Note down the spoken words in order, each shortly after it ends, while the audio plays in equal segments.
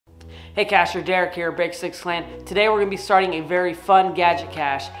Hey Cacher, Derek here, Break 6 Clan. Today we're going to be starting a very fun gadget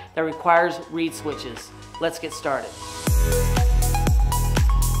cache that requires reed switches. Let's get started.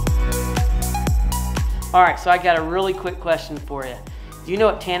 Alright, so I got a really quick question for you. Do you know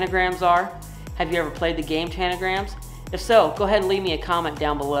what tanagrams are? Have you ever played the game Tanagrams? If so, go ahead and leave me a comment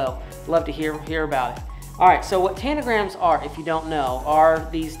down below. I'd love to hear about it. Alright, so what tanagrams are, if you don't know, are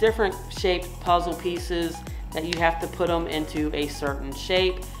these different shaped puzzle pieces that you have to put them into a certain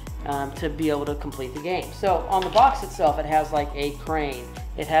shape to be able to complete the game. So on the box itself, it has like a crane,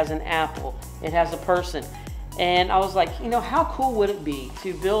 it has an apple, it has a person. And I was like, you know, how cool would it be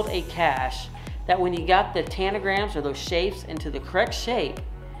to build a cache that when you got the tanagrams or those shapes into the correct shape,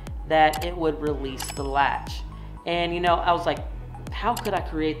 that it would release the latch. And you know, I was like, how could I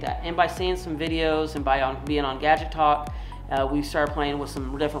create that? And by seeing some videos and by being on Gadget Talk, we started playing with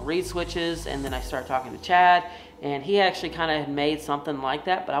some different reed switches, and then I started talking to Chad, and he actually kind of had made something like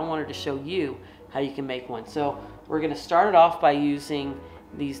that, but I wanted to show you how you can make one. So we're going to start it off by using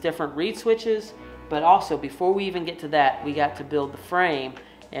these different reed switches, but also before we even get to that, we got to build the frame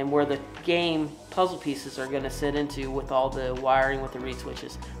and where the game puzzle pieces are going to sit into with all the wiring with the reed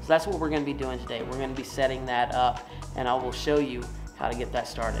switches. So that's what we're going to be doing today. We're going to be setting that up, and I will show you how to get that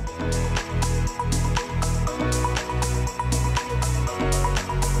started.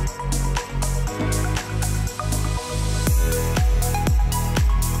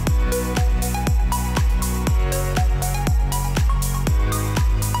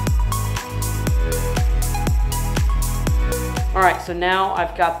 Alright, so now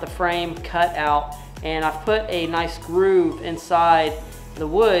I've got the frame cut out, and I've put a nice groove inside the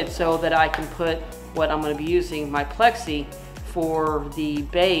wood so that I can put what I'm going to be using, my plexi, for the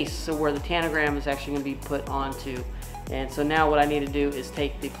base, so where the tanagram is actually going to be put onto. And so now what I need to do is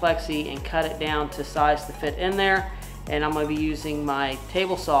take the plexi and cut it down to size to fit in there, and I'm going to be using my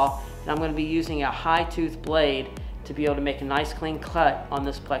table saw, and I'm going to be using a high tooth blade to be able to make a nice clean cut on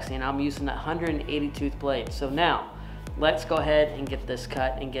this plexi, and I'm using that 180 tooth blade. So now let's go ahead and get this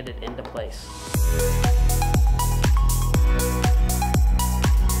cut and get it into place.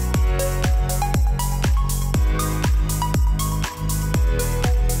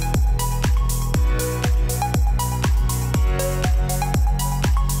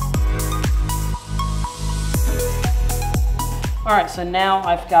 Alright, so now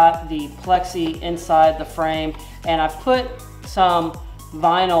I've got the plexi inside the frame, and I've put some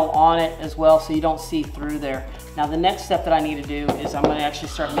vinyl on it as well so you don't see through there. Now the next step that I need to do is I'm going to actually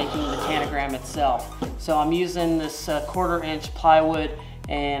start making the tanagram itself. So I'm using this 1/4 inch plywood,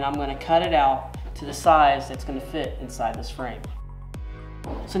 and I'm going to cut it out to the size that's going to fit inside this frame.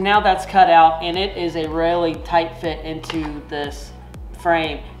 So now that's cut out, and it is a really tight fit into this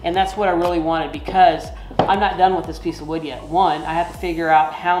frame, and that's what I really wanted because I'm not done with this piece of wood yet. One, I have to figure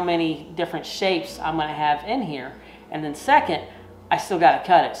out how many different shapes I'm going to have in here, and then second, I still got to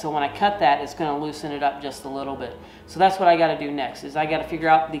cut it. So when I cut that, it's going to loosen it up just a little bit. So that's what I got to do next, is I got to figure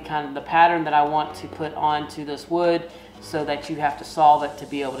out the pattern that I want to put onto this wood, so that you have to solve it to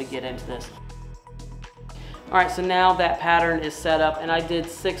be able to get into this. Alright, so now that pattern is set up, and I did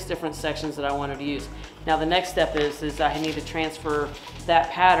 6 different sections that I wanted to use. Now the next step is I need to transfer that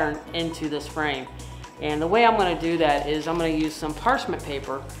pattern into this frame. And the way I'm going to do that is I'm going to use some parchment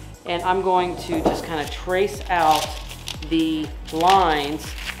paper, and I'm going to just kind of trace out the lines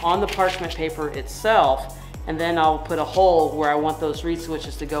on the parchment paper itself, and then I'll put a hole where I want those reed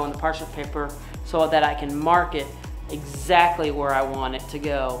switches to go in the parchment paper so that I can mark it exactly where I want it to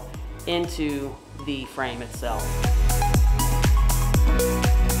go into the frame itself.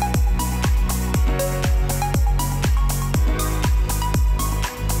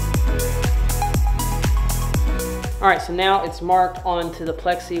 Alright, so now it's marked onto the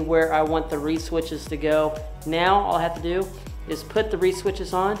plexi where I want the reed switches to go. Now all I have to do is put the reed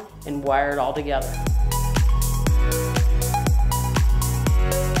switches on and wire it all together.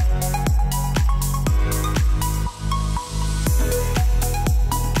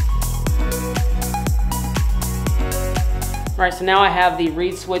 Alright, so now I have the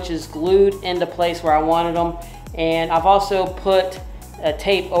reed switches glued into place where I wanted them, and I've also put a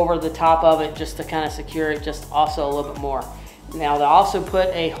tape over the top of it just to kind of secure it just also a little bit more. Now I also put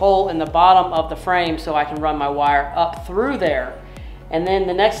a hole in the bottom of the frame so I can run my wire up through there. And then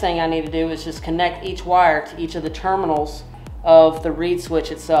the next thing I need to do is just connect each wire to each of the terminals of the reed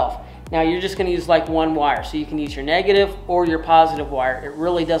switch itself. Now you're just going to use like one wire, so you can use your negative or your positive wire. It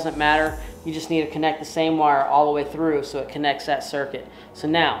really doesn't matter. You just need to connect the same wire all the way through so it connects that circuit. So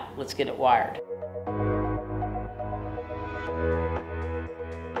now let's get it wired.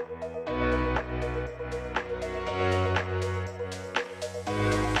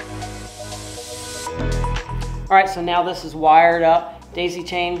 All right, so now this is wired up, daisy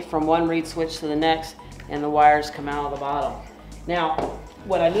chained from one reed switch to the next, and the wires come out of the bottom. Now,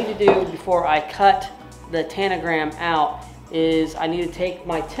 what I need to do before I cut the tanagram out is I need to take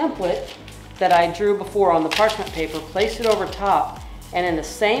my template that I drew before on the parchment paper, place it over top, and in the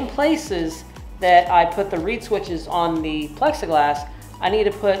same places that I put the reed switches on the plexiglass, I need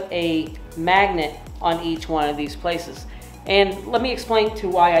to put a magnet on each one of these places. And let me explain to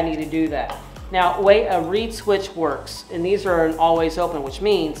why I need to do that. Now, the way a reed switch works, and these are an always open, which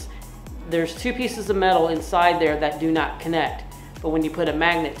means there's two pieces of metal inside there that do not connect. But when you put a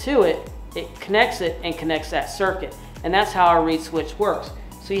magnet to it, it connects it and connects that circuit. And that's how a reed switch works.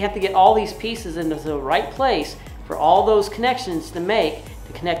 So you have to get all these pieces into the right place for all those connections to make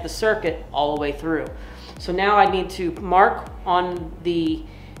to connect the circuit all the way through. So now I need to mark on the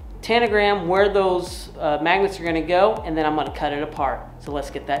tanagram where those magnets are going to go, and then I'm going to cut it apart. So let's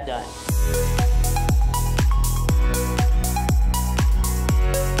get that done.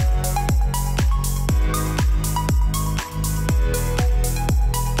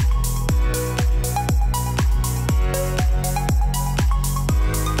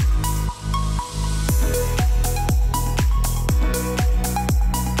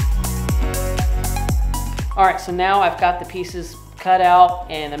 All right, so now I've got the pieces cut out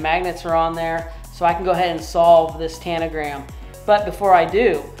and the magnets are on there, so I can go ahead and solve this tanagram. But before I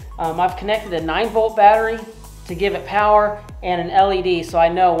do, I've connected a 9-volt battery to give it power and an LED, so I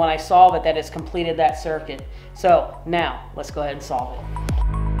know when I solve it that it's completed that circuit. So now let's go ahead and solve it.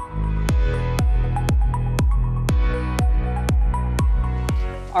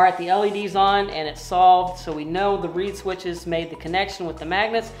 All right, the LED's on and it's solved, so we know the reed switches made the connection with the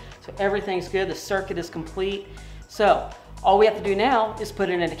magnets, so everything's good, the circuit is complete. So all we have to do now is put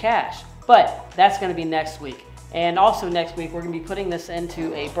it into cache, but that's gonna be next week. And also next week, we're gonna be putting this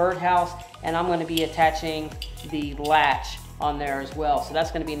into a birdhouse, and I'm gonna be attaching the latch on there as well, so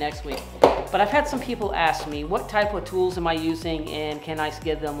that's gonna be next week. But I've had some people ask me, what type of tools am I using and can I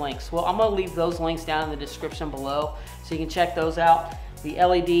give them links? Well, I'm gonna leave those links down in the description below, so you can check those out. The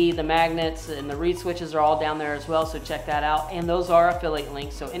LED, the magnets, and the reed switches are all down there as well, so check that out. And those are affiliate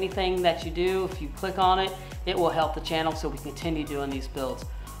links, so anything that you do, if you click on it, it will help the channel so we continue doing these builds.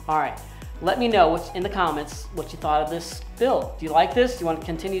 All right, let me know in the comments what you thought of this build. Do you like this? Do you want to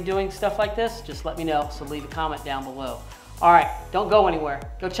continue doing stuff like this? Just let me know, so leave a comment down below. All right, don't go anywhere.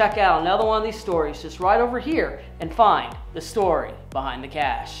 Go check out another one of these stories just right over here and find the story behind the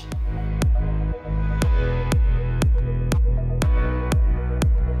cache.